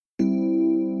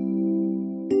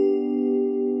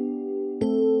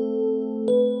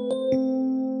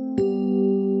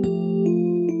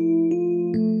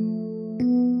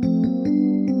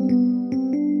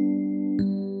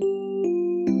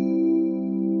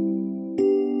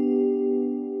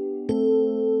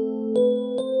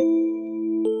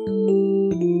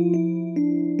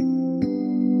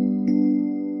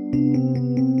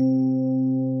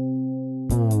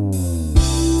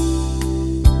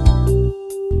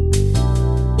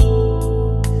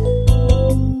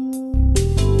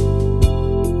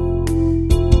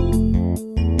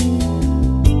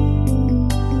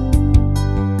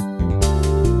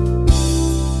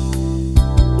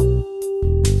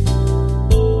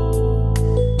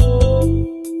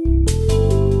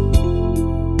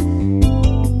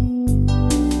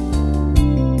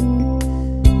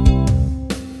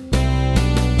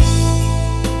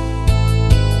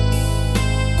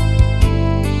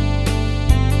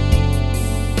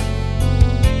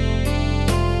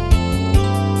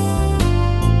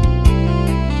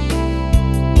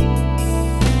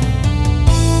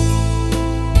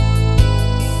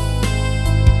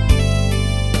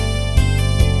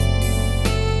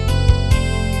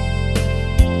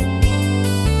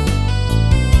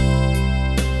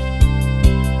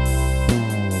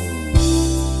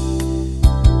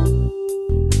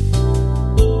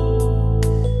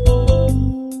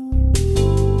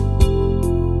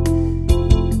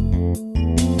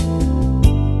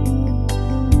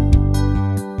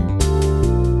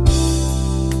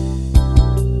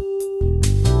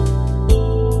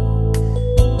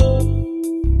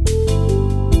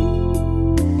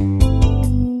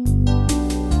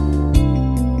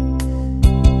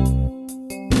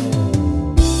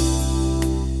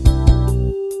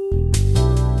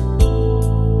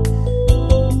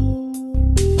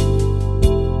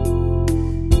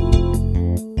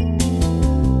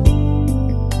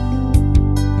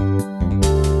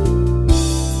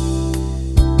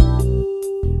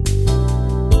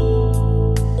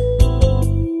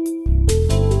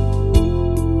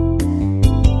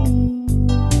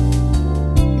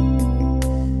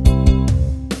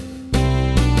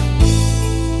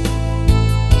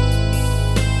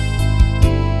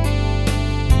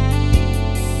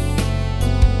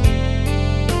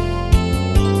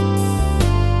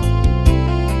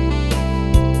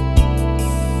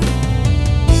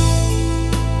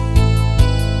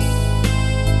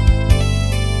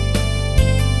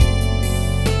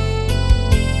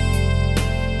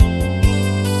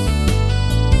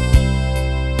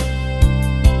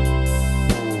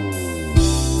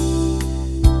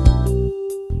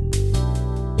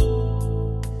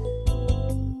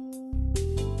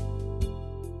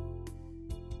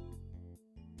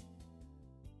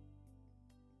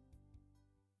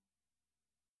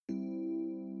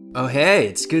Oh hey,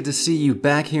 it's good to see you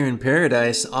back here in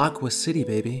paradise, Aqua City,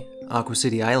 baby. Aqua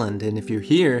City Island. And if you're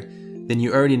here, then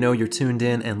you already know you're tuned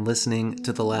in and listening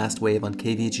to The Last Wave on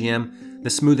KVGM, the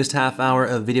smoothest half hour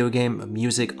of video game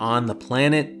music on the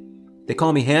planet. They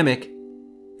call me Hammock,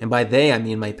 and by they I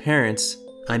mean my parents.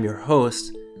 I'm your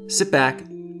host. Sit back,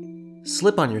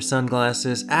 slip on your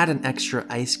sunglasses, add an extra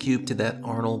ice cube to that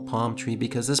Arnold palm tree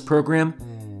because this program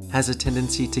has a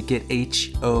tendency to get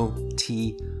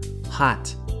H-O-T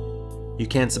hot. You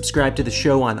can subscribe to the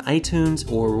show on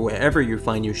iTunes or wherever you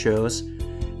find your shows.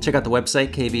 Check out the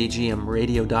website,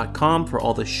 kvgmradio.com, for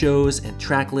all the shows and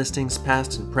track listings,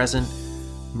 past and present,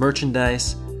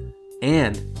 merchandise,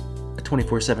 and a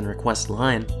 24/7 request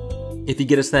line. If you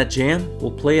get us that jam, we'll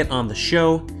play it on the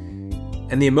show.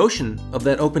 And the emotion of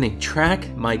that opening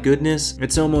track, my goodness,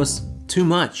 it's almost too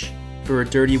much for a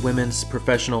dirty women's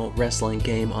professional wrestling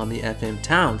game on the FM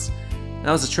Towns.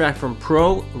 That was a track from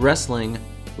Pro Wrestling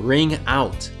Ring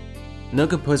Out. No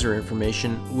composer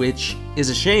information, which is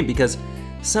a shame because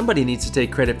somebody needs to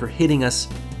take credit for hitting us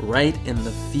right in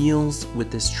the feels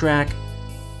with this track.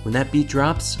 When that beat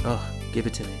drops, give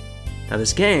it to me. Now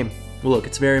this game, well look,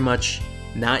 it's very much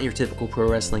not your typical pro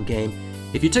wrestling game.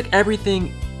 If you took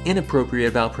everything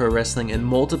inappropriate about pro wrestling and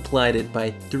multiplied it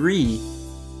by 3,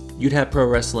 you'd have Pro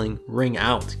Wrestling Ring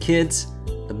Out. Kids,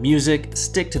 the music,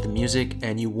 stick to the music,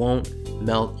 and you won't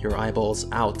melt your eyeballs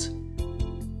out.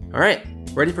 Alright,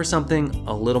 ready for something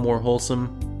a little more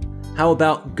wholesome? How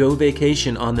about Go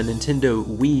Vacation on the Nintendo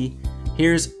Wii?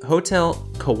 Here's Hotel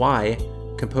Kawaii,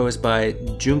 composed by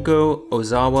Junko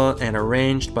Ozawa and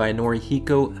arranged by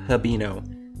Norihiko Habino.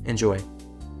 Enjoy.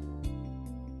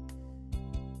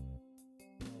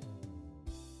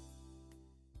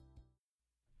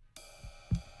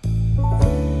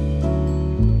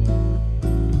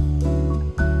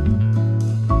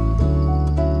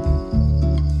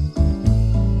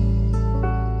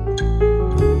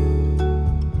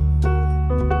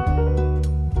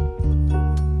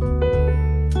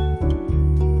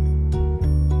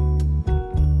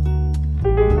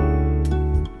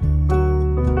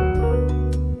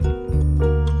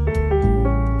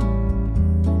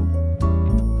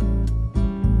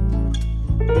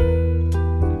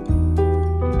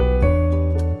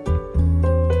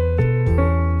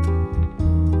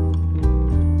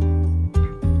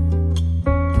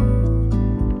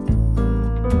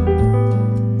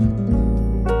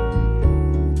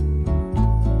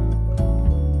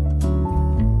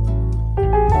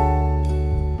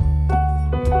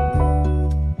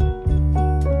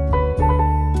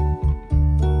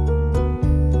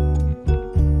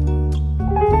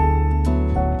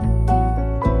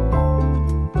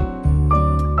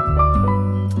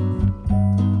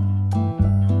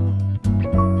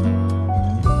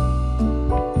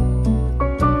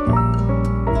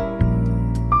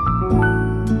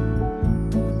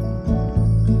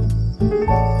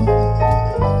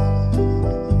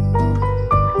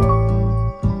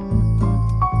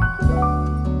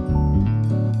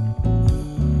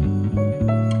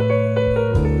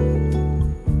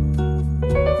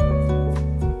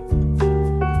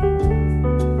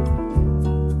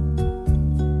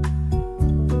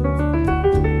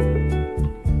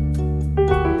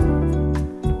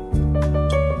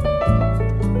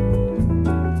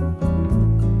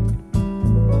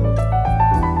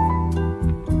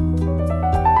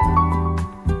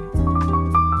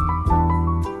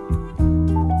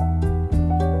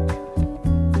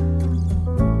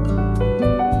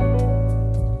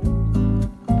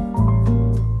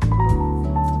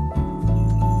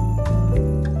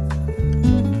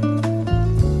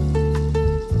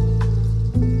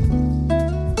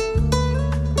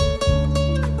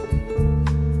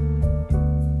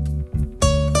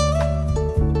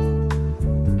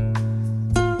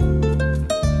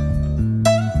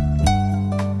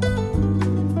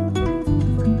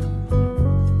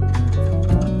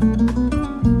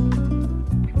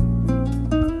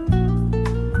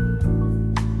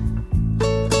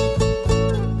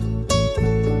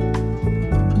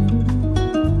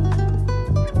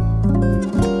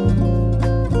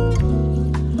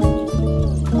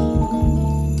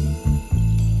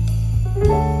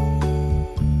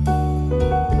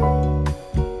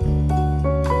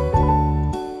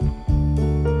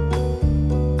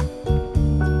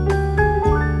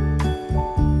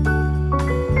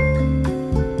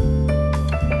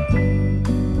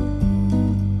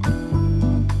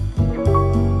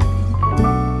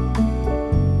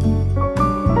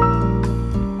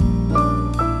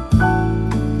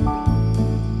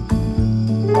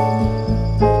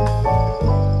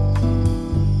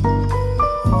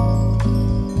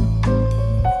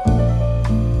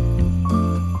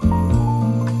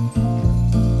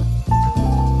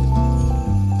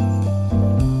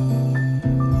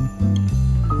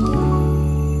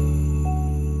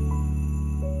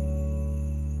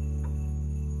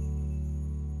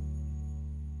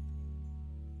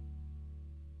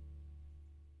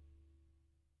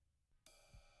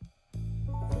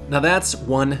 Now that's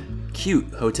one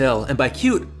cute hotel. And by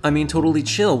cute, I mean totally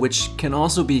chill, which can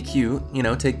also be cute. You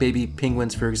know, take baby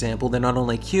penguins, for example. They're not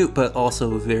only cute, but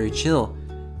also very chill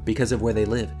because of where they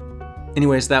live.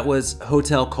 Anyways, that was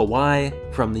Hotel Kauai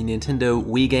from the Nintendo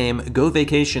Wii game Go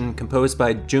Vacation, composed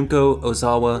by Junko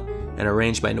Ozawa and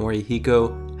arranged by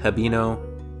Norihiko Habino.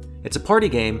 It's a party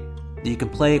game that you can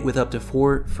play with up to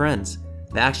 4 friends.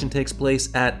 The action takes place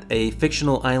at a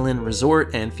fictional island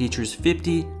resort and features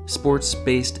 50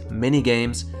 sports-based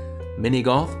mini-games.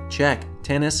 Mini-golf? Check.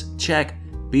 Tennis? Check.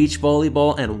 Beach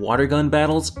volleyball and water gun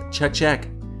battles? Check, check.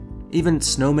 Even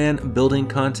snowman building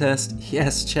contest?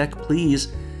 Yes, check, please.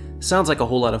 Sounds like a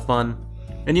whole lot of fun.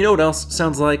 And you know what else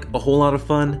sounds like a whole lot of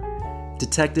fun?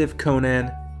 Detective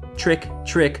Conan Trick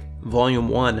Trick Volume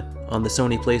 1 on the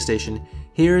Sony PlayStation.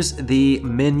 Here's the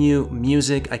menu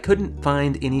music. I couldn't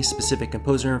find any specific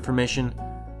composer information,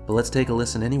 but let's take a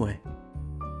listen anyway.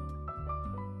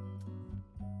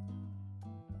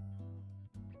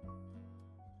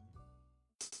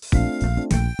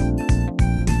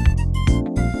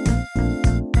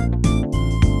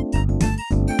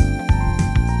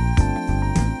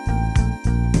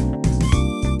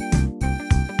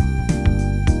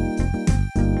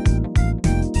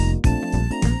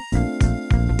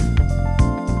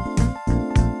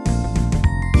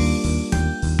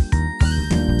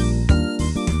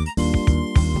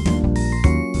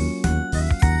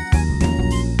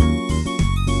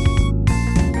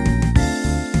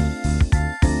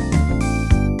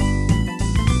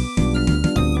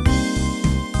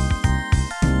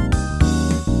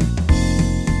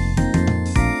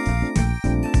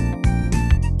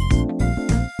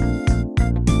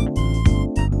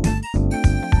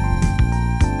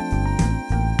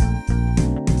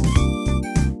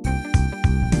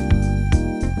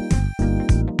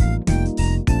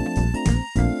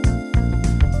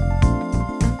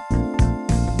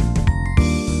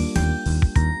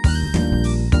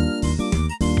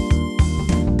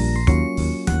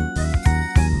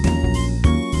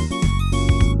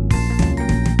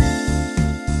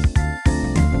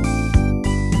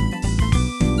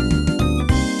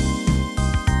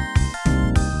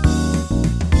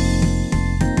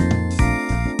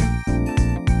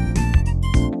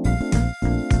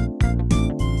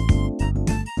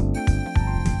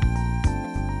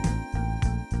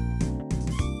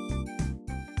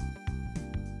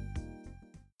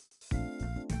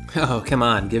 Oh, come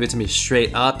on, give it to me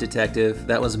straight up, Detective.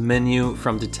 That was Menu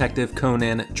from Detective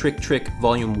Conan Trick Trick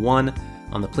Volume 1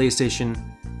 on the PlayStation.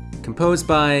 Composed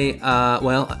by,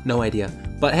 well, no idea.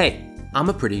 But hey, I'm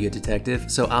a pretty good detective,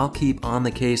 so I'll keep on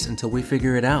the case until we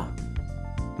figure it out.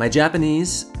 My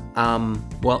Japanese,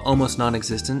 well, almost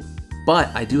non-existent,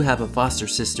 but I do have a foster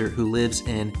sister who lives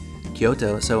in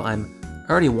Kyoto, so I'm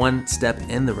already one step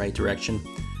in the right direction.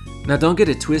 Now don't get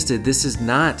it twisted, this is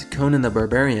not Conan the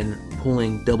Barbarian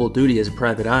pulling double duty as a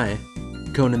private eye.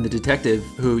 Conan the Detective,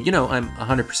 who, you know, I'm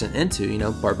 100% into, you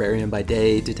know, barbarian by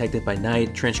day, detective by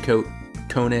night, trench coat,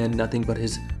 Conan, nothing but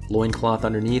his loincloth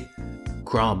underneath.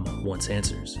 Grom wants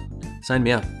answers. Sign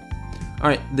me up.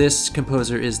 Alright, this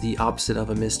composer is the opposite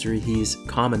of a mystery, he's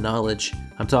common knowledge.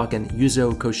 I'm talking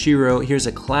Yuzo Koshiro. Here's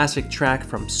a classic track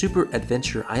from Super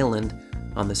Adventure Island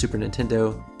on the Super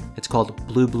Nintendo. It's called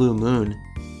Blue Blue Moon.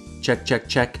 Check, check,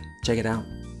 check. Check it out.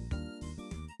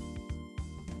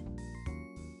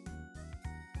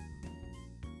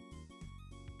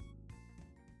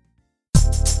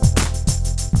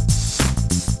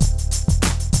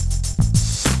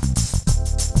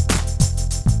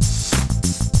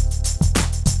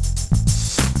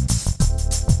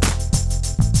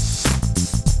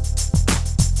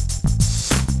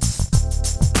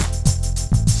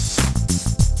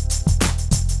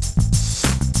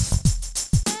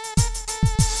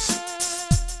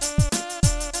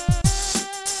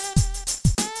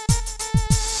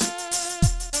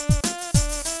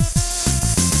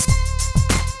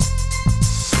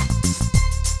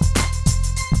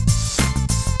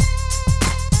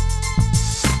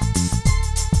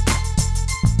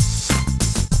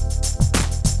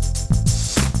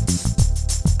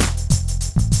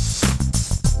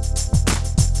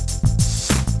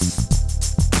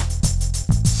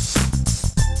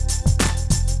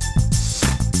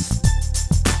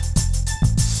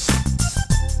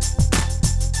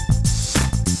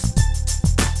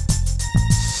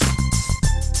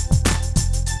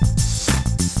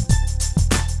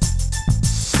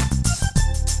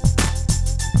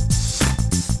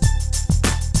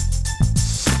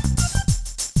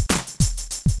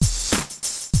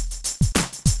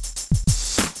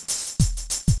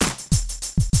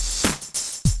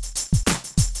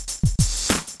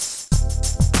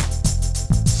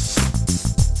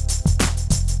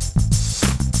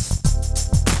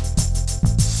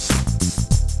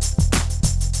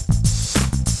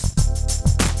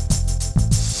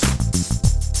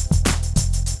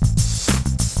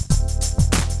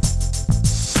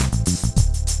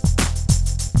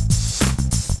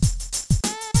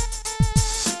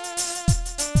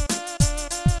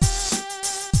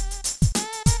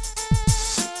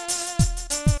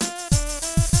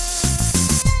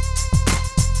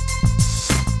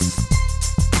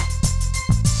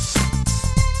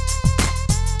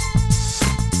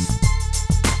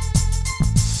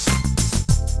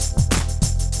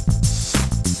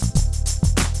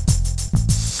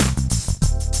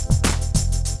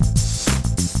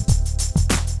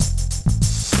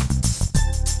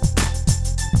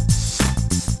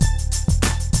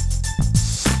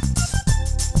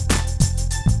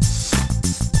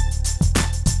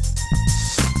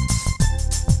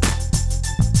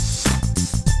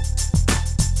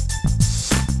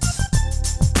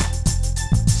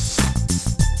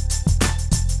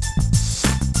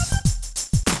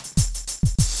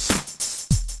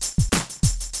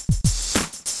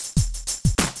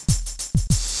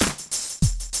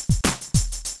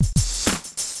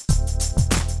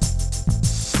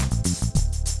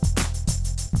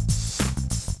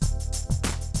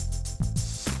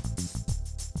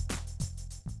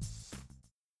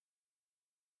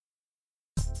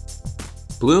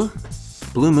 Blue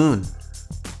Moon.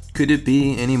 Could it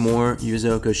be any more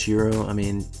Yuzo Koshiro? I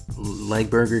mean,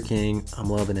 like Burger King, I'm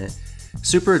loving it.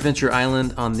 Super Adventure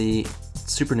Island on the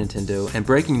Super Nintendo. And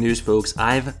breaking news, folks,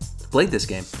 I've played this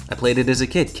game. I played it as a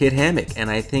Kid Hammock, and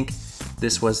I think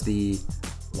this was the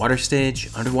water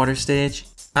stage, underwater stage.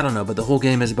 I don't know, but the whole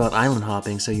game is about island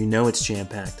hopping, so you know it's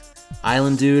jam-packed.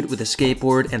 Island dude with a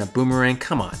skateboard and a boomerang,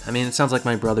 come on. I mean, it sounds like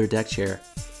my brother Deck Chair.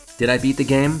 Did I beat the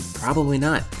game? Probably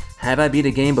not. Have I beat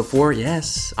a game before?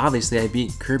 Yes. Obviously, I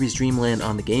beat Kirby's Dream Land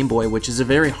on the Game Boy, which is a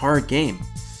very hard game.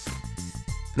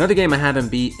 Another game I haven't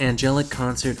beat, Angelic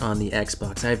Concert on the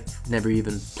Xbox. I've never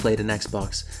even played an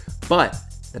Xbox, but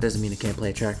that doesn't mean I can't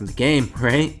play a track from the game,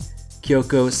 right?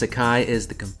 Kyoko Sakai is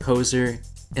the composer.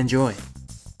 Enjoy.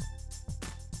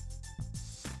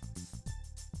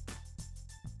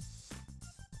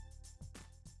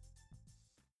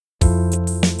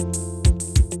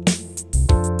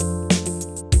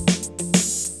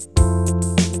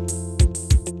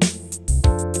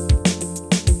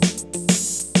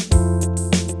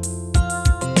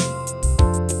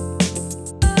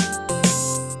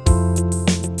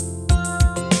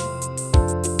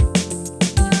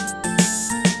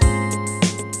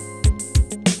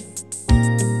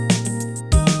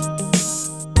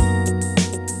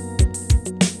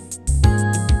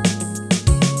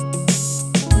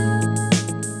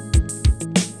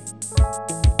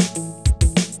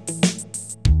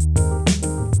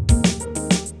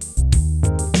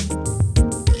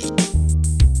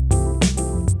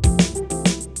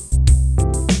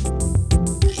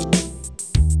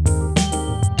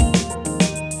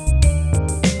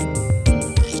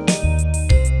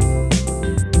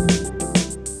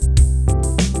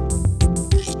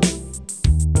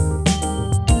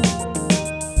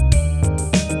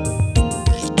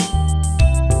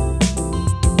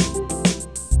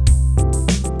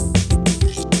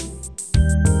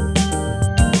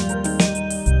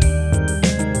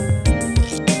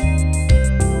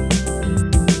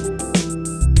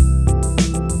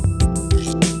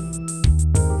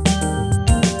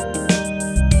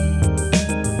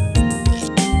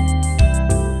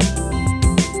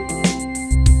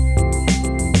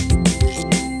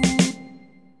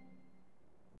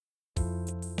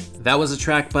 That was a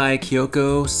track by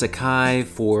Kyoko Sakai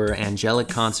for Angelic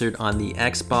Concert on the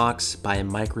Xbox by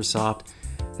Microsoft.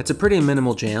 It's a pretty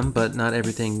minimal jam, but not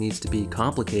everything needs to be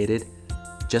complicated.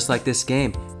 Just like this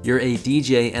game, you're a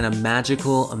DJ in a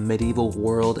magical medieval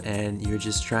world and you're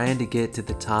just trying to get to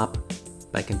the top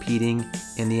by competing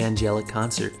in the Angelic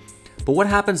Concert. But what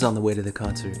happens on the way to the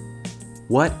concert?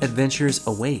 What adventures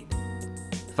await?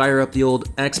 Fire up the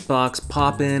old Xbox,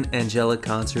 pop in Angelic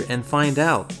Concert and find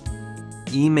out.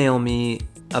 Email me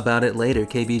about it later,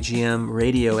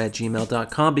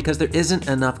 kvgmradio@gmail.com, because there isn't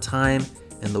enough time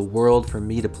in the world for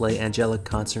me to play Angelic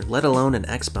Concert, let alone an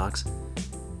Xbox.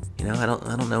 You know, I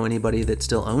don't know anybody that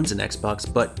still owns an Xbox,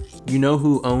 but you know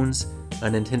who owns a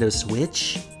Nintendo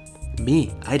Switch?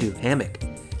 Me, I do, Hammock.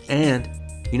 And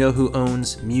you know who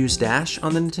owns Muse Dash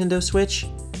on the Nintendo Switch?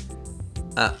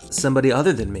 Somebody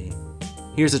other than me.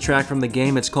 Here's a track from the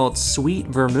game. It's called Sweet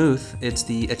Vermouth. It's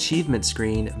the achievement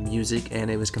screen music, and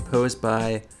it was composed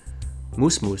by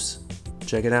Moose Moose.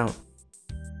 Check it out.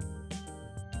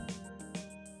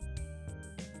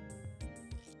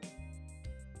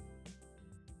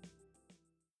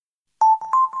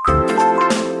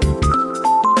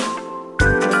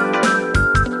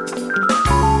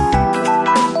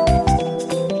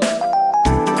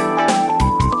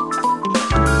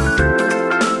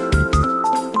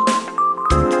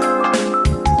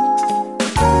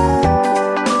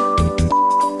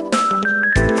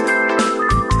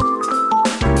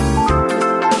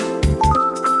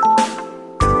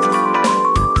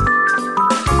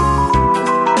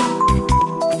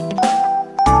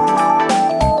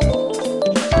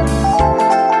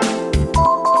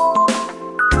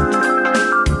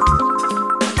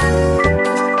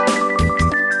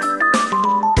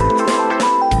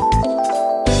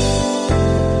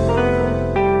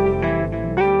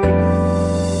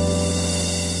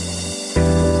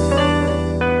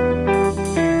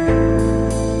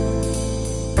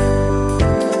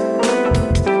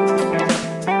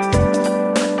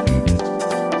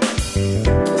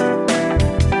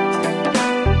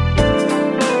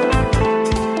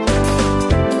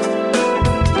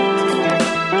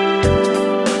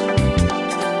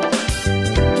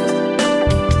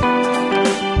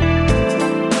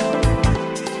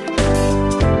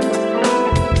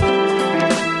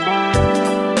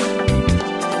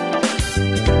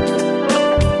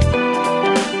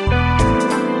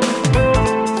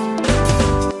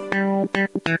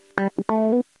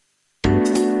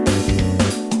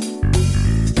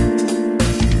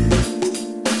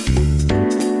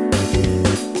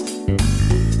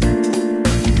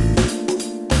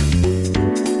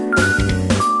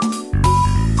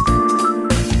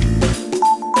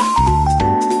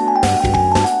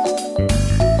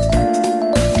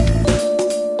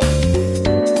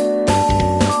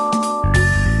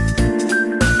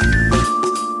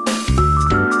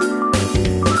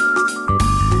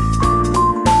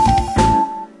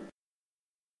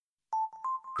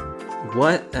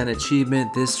 What an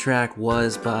achievement this track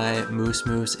was by Moose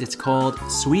Moose. It's called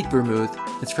Sweet Vermouth.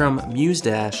 It's from Muse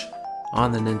Dash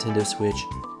on the Nintendo Switch.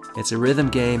 It's a rhythm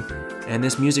game, and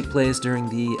this music plays during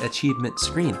the achievement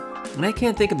screen. And I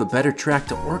can't think of a better track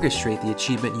to orchestrate the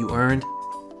achievement you earned.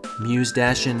 Muse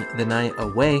dashing the night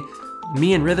away.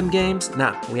 Me and rhythm games?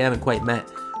 Nah, we haven't quite met.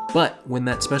 But when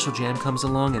that special jam comes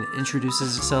along and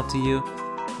introduces itself to you,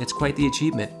 it's quite the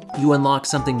achievement. You unlock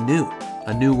something new,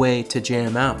 a new way to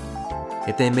jam out.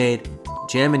 If they made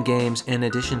jamming games in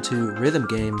addition to rhythm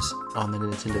games on the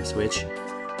Nintendo Switch,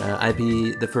 I'd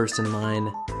be the first in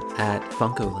line at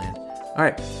FuncoLand.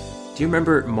 Alright, do you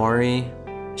remember Mari?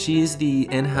 She's the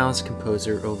in-house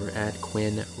composer over at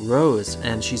Quinn Rose,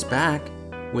 and she's back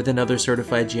with another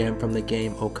certified jam from the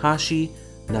game Okashi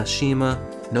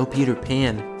Nashima no Peter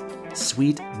Pan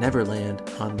Sweet Neverland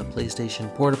on the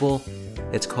PlayStation Portable.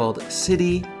 It's called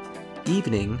City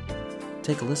Evening.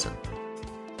 Take a listen.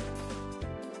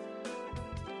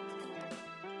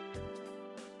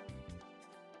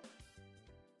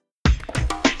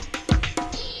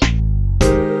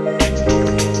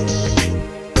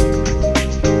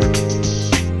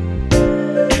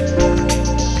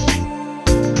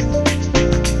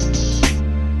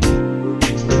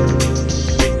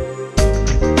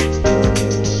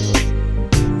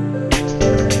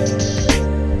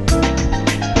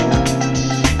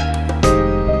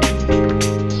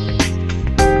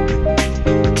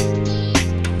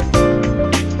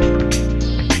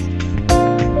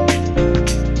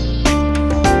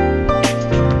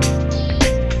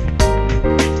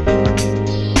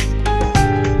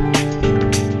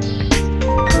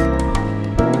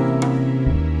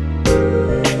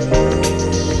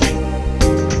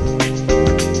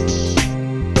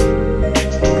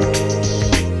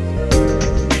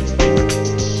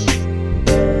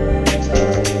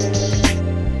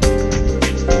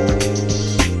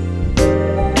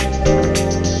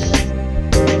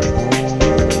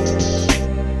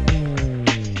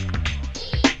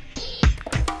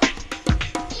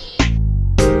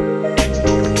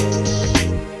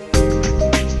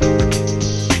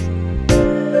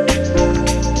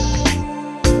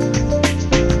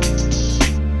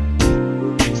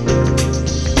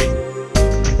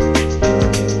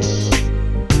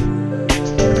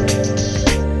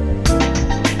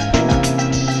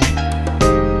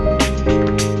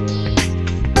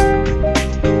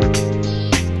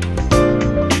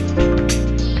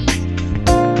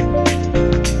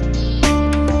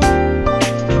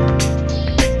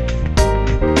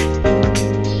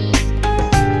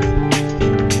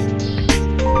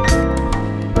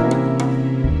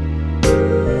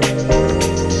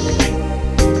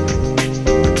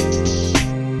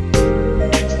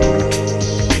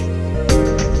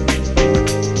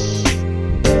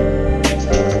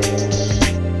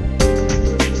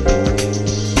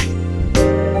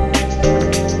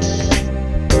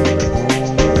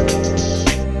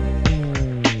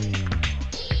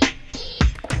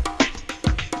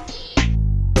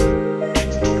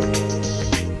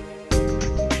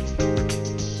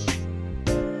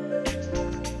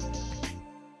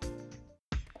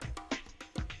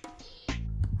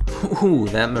 Ooh,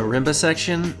 that marimba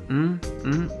section,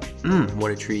 what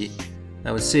a treat.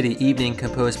 That was City Evening,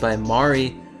 composed by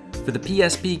Mari for the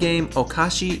PSP game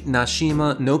Okashi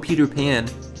Nashima no Peter Pan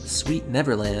Sweet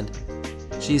Neverland.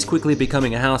 She's quickly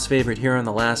becoming a house favorite here on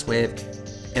The Last Wave.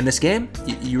 And this game,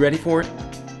 you ready for it?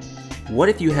 What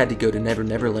if you had to go to Never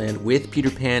Neverland with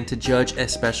Peter Pan to judge a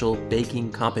special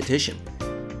baking competition?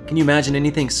 Can you imagine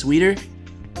anything sweeter?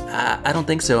 I don't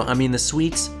think so. I mean, the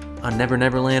sweets on Never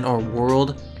Neverland are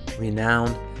world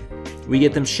renowned. We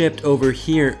get them shipped over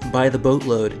here by the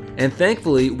boatload. And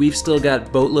thankfully, we've still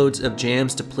got boatloads of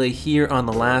jams to play here on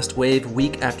The Last Wave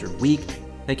week after week.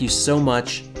 Thank you so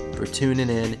much for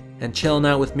tuning in and chilling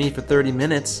out with me for 30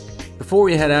 minutes. Before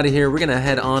we head out of here, we're gonna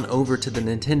head on over to the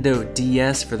Nintendo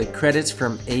DS for the credits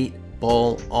from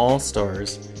 8-Ball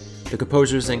All-Stars. The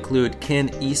composers include Ken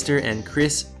Easter and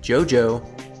Chris Jojo.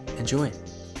 Enjoy.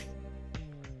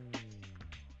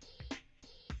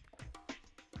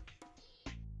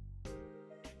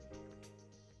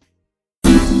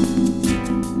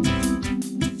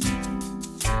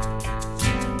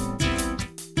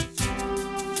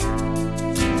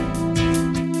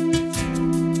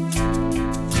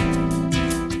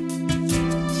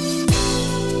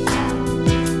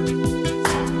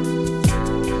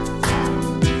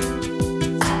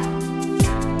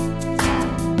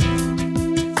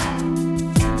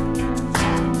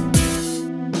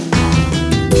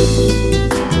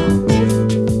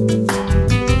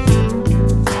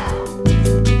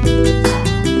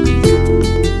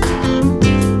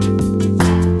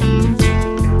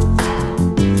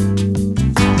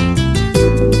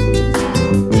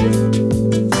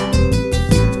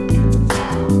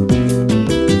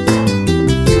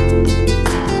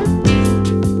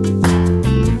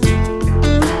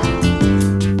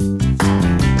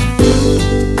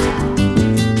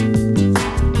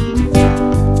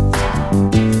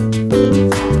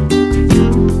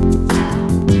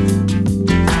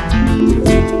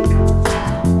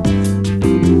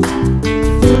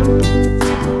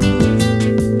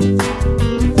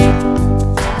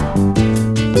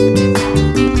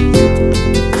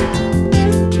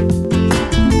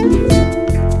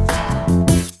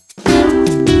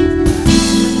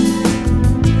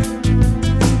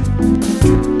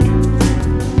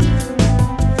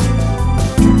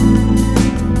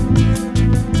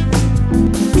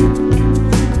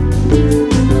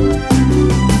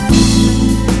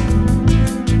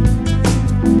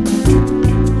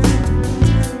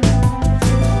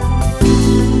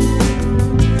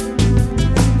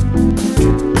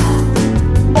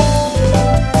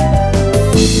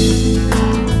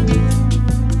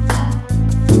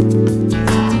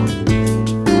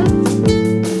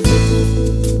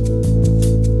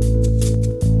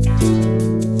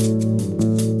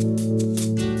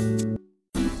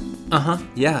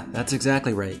 Yeah, that's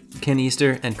exactly right. Ken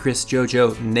Easter and Chris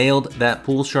JoJo nailed that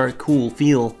Pool Shark cool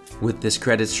feel with this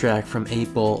credits track from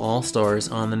 8-Ball All-Stars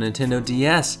on the Nintendo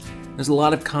DS. There's a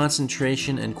lot of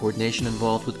concentration and coordination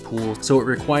involved with Pool, so it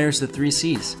requires the 3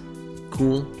 C's.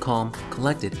 Cool, calm,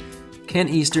 collected. Ken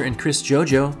Easter and Chris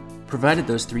JoJo provided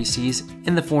those 3 C's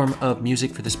in the form of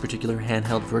music for this particular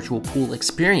handheld virtual pool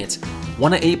experience.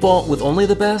 Want an 8-Ball with only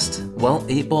the best? Well,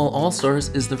 8-Ball All-Stars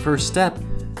is the first step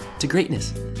to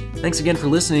greatness. Thanks again for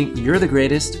listening. You're the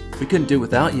greatest. We couldn't do it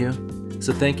without you.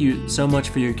 So thank you so much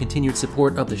for your continued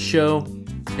support of the show.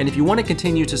 And if you want to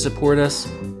continue to support us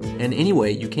in any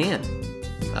way, you can.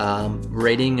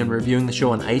 Rating and reviewing the show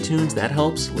on iTunes, that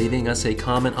helps. Leaving us a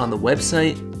comment on the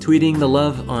website. Tweeting the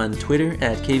love on Twitter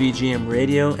at KVGM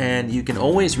Radio. And you can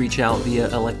always reach out via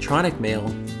electronic mail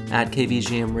at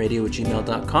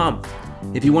kvgmradio@gmail.com.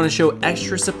 If you want to show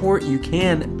extra support, you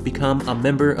can become a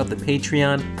member of the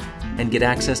Patreon and get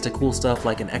access to cool stuff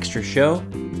like an extra show,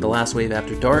 The Last Wave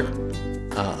After Dark,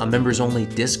 a members-only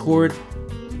Discord,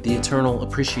 the eternal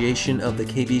appreciation of the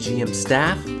KVGM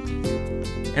staff,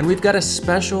 and we've got a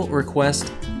special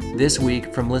request this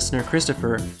week from listener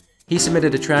Christopher. He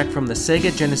submitted a track from the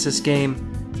Sega Genesis game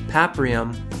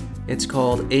Paprium. It's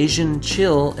called Asian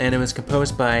Chill, and it was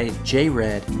composed by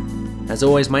J-Red. As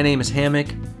always, my name is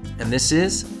Hammock, and this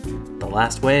is The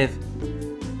Last Wave.